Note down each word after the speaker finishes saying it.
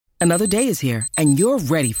Another day is here, and you're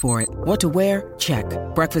ready for it. What to wear? Check.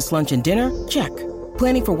 Breakfast, lunch, and dinner? Check.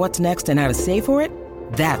 Planning for what's next and how to save for it?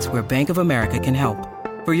 That's where Bank of America can help.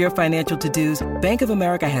 For your financial to-dos, Bank of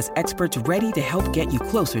America has experts ready to help get you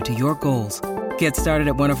closer to your goals. Get started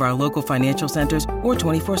at one of our local financial centers or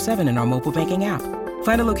 24/7 in our mobile banking app.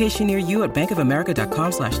 Find a location near you at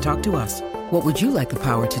bankofamerica.com/talktous. What would you like the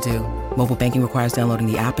power to do? Mobile banking requires downloading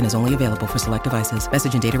the app and is only available for select devices.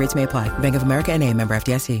 Message and data rates may apply. Bank of America N.A., member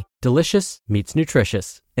FDIC. Delicious meets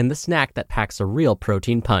nutritious in the snack that packs a real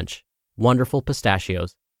protein punch. Wonderful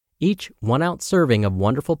Pistachios. Each 1 ounce serving of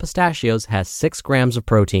Wonderful Pistachios has 6 grams of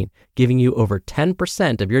protein, giving you over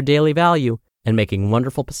 10% of your daily value and making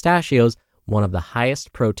Wonderful Pistachios one of the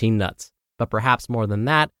highest protein nuts. But perhaps more than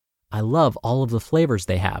that, I love all of the flavors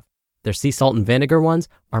they have. Their sea salt and vinegar ones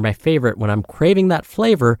are my favorite when I'm craving that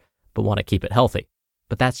flavor but want to keep it healthy.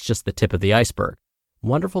 But that's just the tip of the iceberg.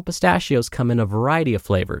 Wonderful Pistachios come in a variety of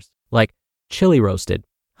flavors, like chili roasted,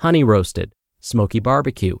 honey roasted, smoky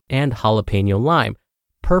barbecue, and jalapeno lime,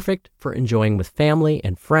 perfect for enjoying with family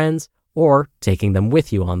and friends or taking them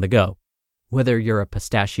with you on the go. Whether you're a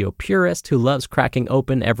pistachio purist who loves cracking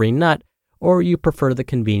open every nut, or you prefer the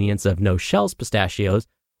convenience of no-shells pistachios,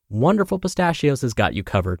 Wonderful Pistachios has got you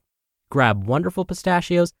covered. Grab Wonderful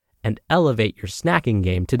Pistachios and elevate your snacking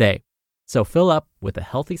game today. So fill up with a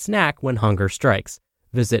healthy snack when hunger strikes.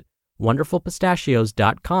 Visit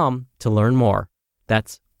wonderfulpistachios.com to learn more.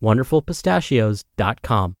 That's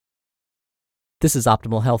wonderfulpistachios.com. This is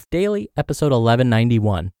Optimal Health Daily, episode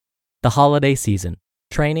 1191, The Holiday Season,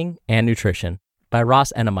 Training and Nutrition, by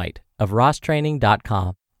Ross Enamait of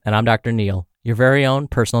rosstraining.com. And I'm Dr. Neil, your very own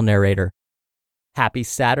personal narrator. Happy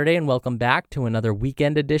Saturday and welcome back to another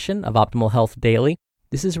weekend edition of Optimal Health Daily.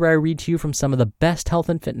 This is where I read to you from some of the best health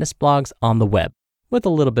and fitness blogs on the web, with a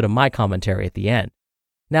little bit of my commentary at the end.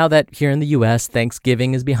 Now that here in the US,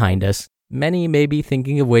 Thanksgiving is behind us, many may be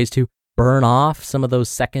thinking of ways to burn off some of those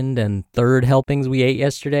second and third helpings we ate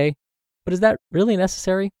yesterday. But is that really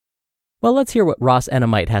necessary? Well, let's hear what Ross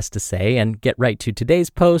Enamait has to say and get right to today's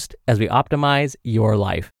post as we optimize your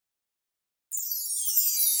life.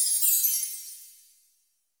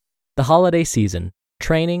 The Holiday Season,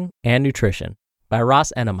 Training and Nutrition, by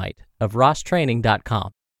Ross Enamait of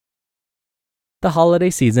rosstraining.com. The holiday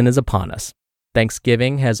season is upon us.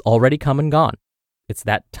 Thanksgiving has already come and gone. It's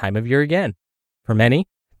that time of year again. For many,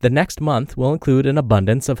 the next month will include an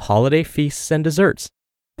abundance of holiday feasts and desserts.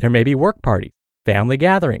 There may be work parties, family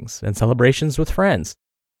gatherings, and celebrations with friends.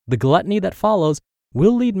 The gluttony that follows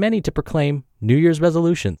will lead many to proclaim New Year's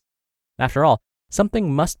resolutions. After all,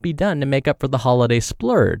 something must be done to make up for the holiday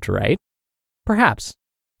splurge, right? Perhaps,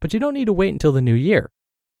 but you don't need to wait until the new year.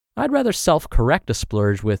 I'd rather self-correct a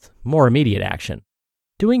splurge with more immediate action.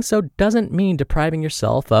 Doing so doesn't mean depriving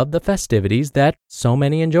yourself of the festivities that so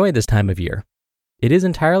many enjoy this time of year. It is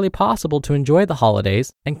entirely possible to enjoy the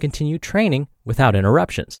holidays and continue training without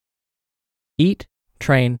interruptions. Eat,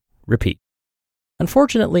 train, repeat.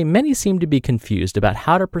 Unfortunately, many seem to be confused about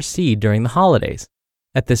how to proceed during the holidays.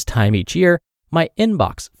 At this time each year, my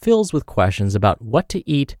inbox fills with questions about what to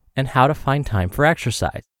eat and how to find time for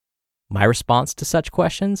exercise. My response to such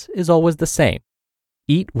questions is always the same.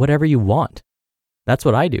 Eat whatever you want. That's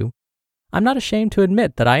what I do. I'm not ashamed to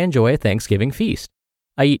admit that I enjoy a Thanksgiving feast.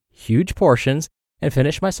 I eat huge portions and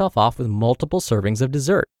finish myself off with multiple servings of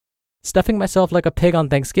dessert. Stuffing myself like a pig on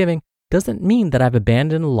Thanksgiving doesn't mean that I've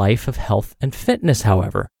abandoned a life of health and fitness,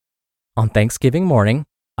 however. On Thanksgiving morning,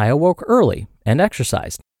 I awoke early and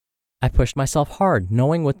exercised. I pushed myself hard,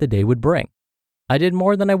 knowing what the day would bring. I did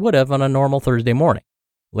more than I would have on a normal Thursday morning.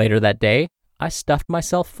 Later that day, I stuffed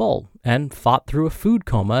myself full and fought through a food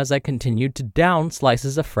coma as I continued to down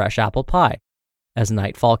slices of fresh apple pie. As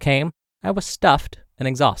nightfall came, I was stuffed and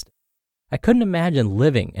exhausted. I couldn't imagine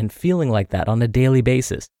living and feeling like that on a daily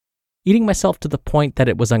basis. Eating myself to the point that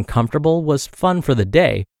it was uncomfortable was fun for the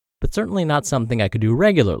day, but certainly not something I could do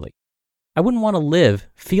regularly. I wouldn't want to live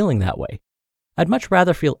feeling that way. I'd much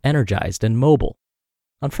rather feel energized and mobile.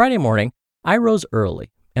 On Friday morning, I rose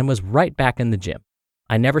early and was right back in the gym.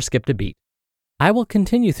 I never skipped a beat. I will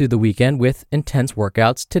continue through the weekend with intense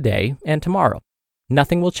workouts today and tomorrow.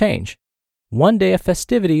 Nothing will change. One day of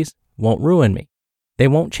festivities won't ruin me. They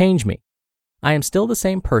won't change me. I am still the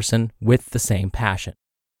same person with the same passion.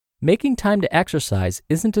 Making time to exercise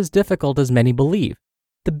isn't as difficult as many believe.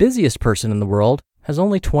 The busiest person in the world has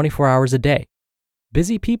only 24 hours a day.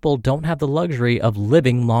 Busy people don't have the luxury of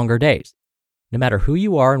living longer days. No matter who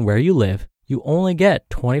you are and where you live, you only get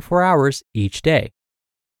 24 hours each day.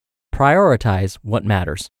 Prioritize what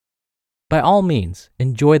matters. By all means,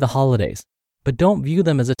 enjoy the holidays, but don't view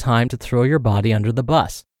them as a time to throw your body under the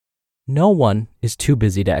bus. no one is too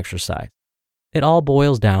busy to exercise. It all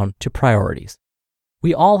boils down to priorities.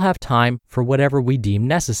 We all have time for whatever we deem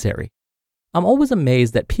necessary. I'm always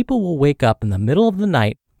amazed that people will wake up in the middle of the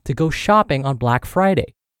night to go shopping on Black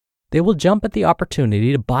Friday. They will jump at the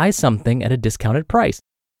opportunity to buy something at a discounted price.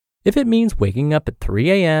 If it means waking up at 3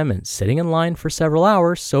 a.m. and sitting in line for several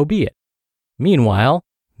hours, so be it. Meanwhile,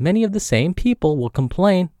 many of the same people will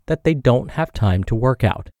complain that they don't have time to work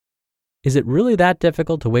out. Is it really that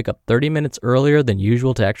difficult to wake up 30 minutes earlier than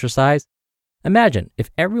usual to exercise? Imagine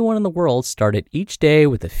if everyone in the world started each day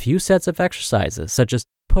with a few sets of exercises such as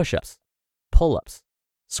push-ups, pull-ups,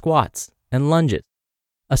 squats, and lunges.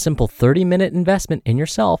 A simple 30-minute investment in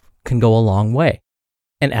yourself can go a long way.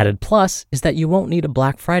 An added plus is that you won't need a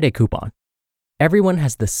Black Friday coupon. Everyone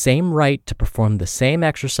has the same right to perform the same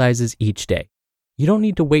exercises each day. You don't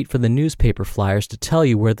need to wait for the newspaper flyers to tell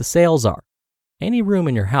you where the sales are. Any room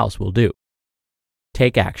in your house will do.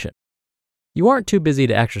 Take action. You aren't too busy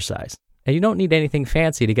to exercise, and you don't need anything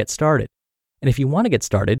fancy to get started. And if you want to get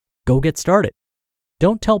started, go get started.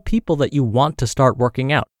 Don't tell people that you want to start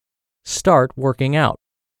working out. Start working out.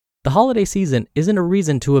 The holiday season isn't a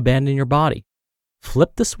reason to abandon your body.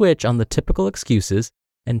 Flip the switch on the typical excuses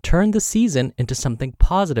and turn the season into something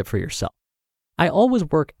positive for yourself. I always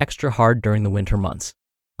work extra hard during the winter months.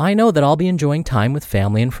 I know that I'll be enjoying time with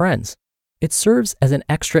family and friends. It serves as an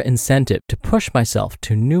extra incentive to push myself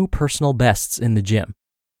to new personal bests in the gym.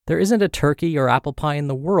 There isn't a turkey or apple pie in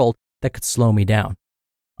the world that could slow me down.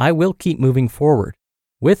 I will keep moving forward,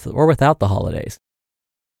 with or without the holidays.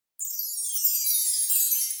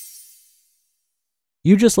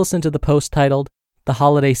 You just listened to the post titled, The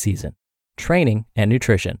Holiday Season, Training and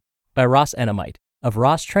Nutrition by Ross Enamait of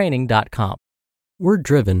rosstraining.com. We're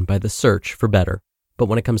driven by the search for better, but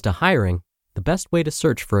when it comes to hiring, the best way to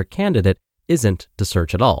search for a candidate isn't to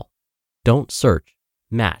search at all. Don't search,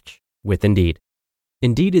 match with Indeed.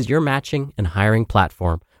 Indeed is your matching and hiring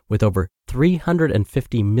platform with over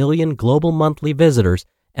 350 million global monthly visitors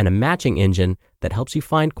and a matching engine that helps you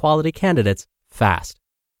find quality candidates fast.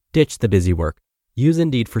 Ditch the busy work. Use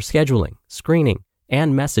Indeed for scheduling, screening,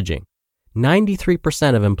 and messaging.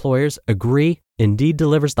 93% of employers agree Indeed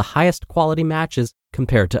delivers the highest quality matches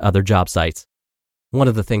compared to other job sites. One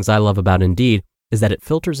of the things I love about Indeed is that it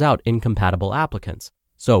filters out incompatible applicants.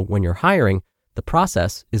 So when you're hiring, the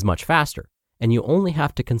process is much faster, and you only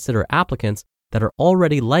have to consider applicants that are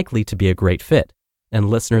already likely to be a great fit. And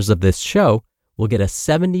listeners of this show will get a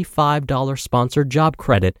 $75 sponsored job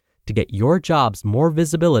credit to get your jobs more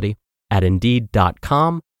visibility at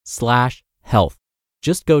Indeed.com/health.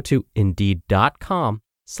 Just go to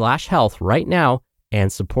Indeed.com/health right now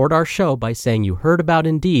and support our show by saying you heard about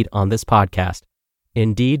Indeed on this podcast.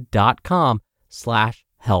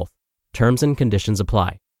 Indeed.com/health. Terms and conditions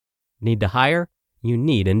apply. Need to hire? You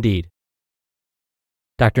need Indeed.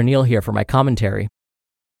 Dr. Neal here for my commentary.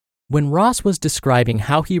 When Ross was describing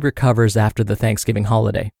how he recovers after the Thanksgiving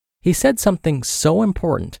holiday, he said something so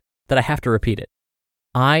important that I have to repeat it.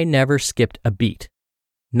 I never skipped a beat.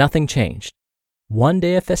 Nothing changed. One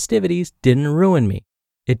day of festivities didn't ruin me.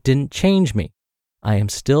 It didn't change me. I am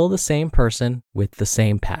still the same person with the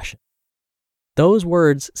same passion. Those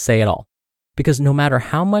words say it all, because no matter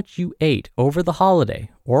how much you ate over the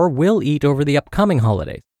holiday or will eat over the upcoming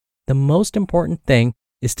holidays, the most important thing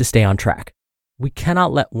is to stay on track. We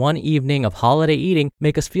cannot let one evening of holiday eating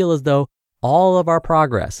make us feel as though all of our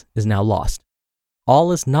progress is now lost.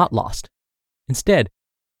 All is not lost. Instead,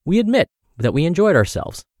 we admit that we enjoyed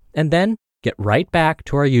ourselves and then get right back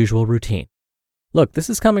to our usual routine. Look, this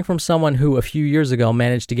is coming from someone who a few years ago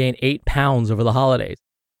managed to gain 8 pounds over the holidays.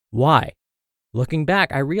 Why? Looking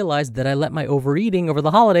back, I realized that I let my overeating over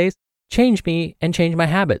the holidays change me and change my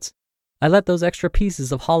habits. I let those extra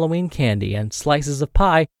pieces of Halloween candy and slices of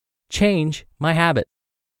pie change my habit.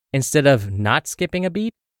 Instead of not skipping a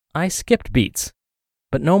beat, I skipped beats.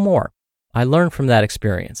 But no more. I learned from that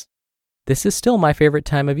experience. This is still my favorite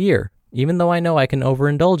time of year, even though I know I can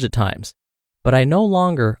overindulge at times. But I no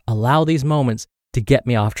longer allow these moments to get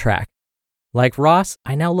me off track. Like Ross,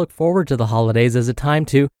 I now look forward to the holidays as a time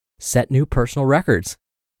to set new personal records,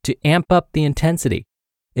 to amp up the intensity.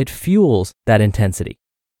 It fuels that intensity,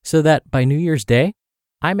 so that by New Year's Day,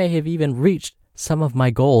 I may have even reached some of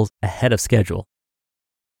my goals ahead of schedule.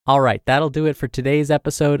 All right, that'll do it for today's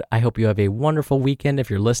episode. I hope you have a wonderful weekend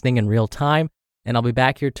if you're listening in real time, and I'll be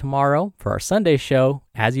back here tomorrow for our Sunday show,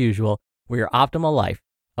 as usual, where your optimal life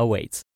awaits.